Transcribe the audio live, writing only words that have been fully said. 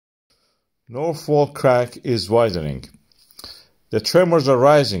North Wall crack is widening. The tremors are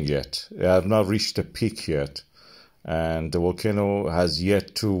rising yet. They have not reached the peak yet. And the volcano has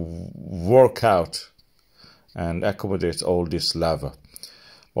yet to work out and accommodate all this lava.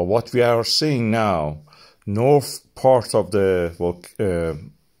 But what we are seeing now, north part of the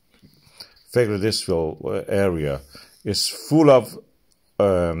Fagradalsfjall area is full of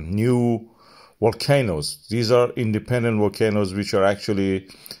new volcanoes. These are independent volcanoes which are actually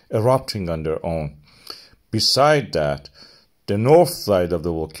erupting on their own. Beside that, the north side of the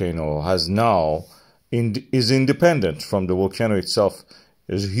volcano has now is independent from the volcano itself.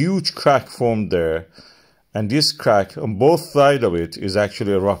 There's a huge crack formed there, and this crack on both sides of it is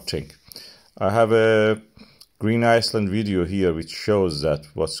actually erupting. I have a Green Iceland video here which shows that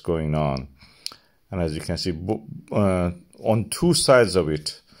what's going on. And as you can see, on two sides of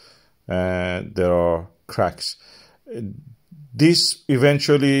it, there are cracks. This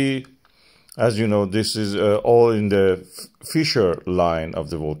eventually, as you know, this is all in the fissure line of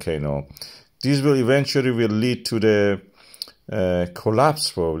the volcano. This will eventually lead to the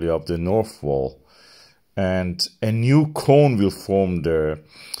collapse probably of the North Wall, and a new cone will form there,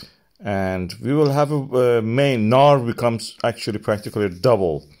 and we will have a main Nar becomes actually practically a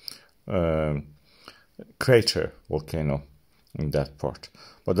double crater volcano in that part.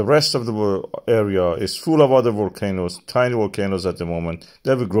 But the rest of the area is full of other volcanoes, tiny volcanoes at the moment.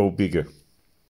 They will grow bigger.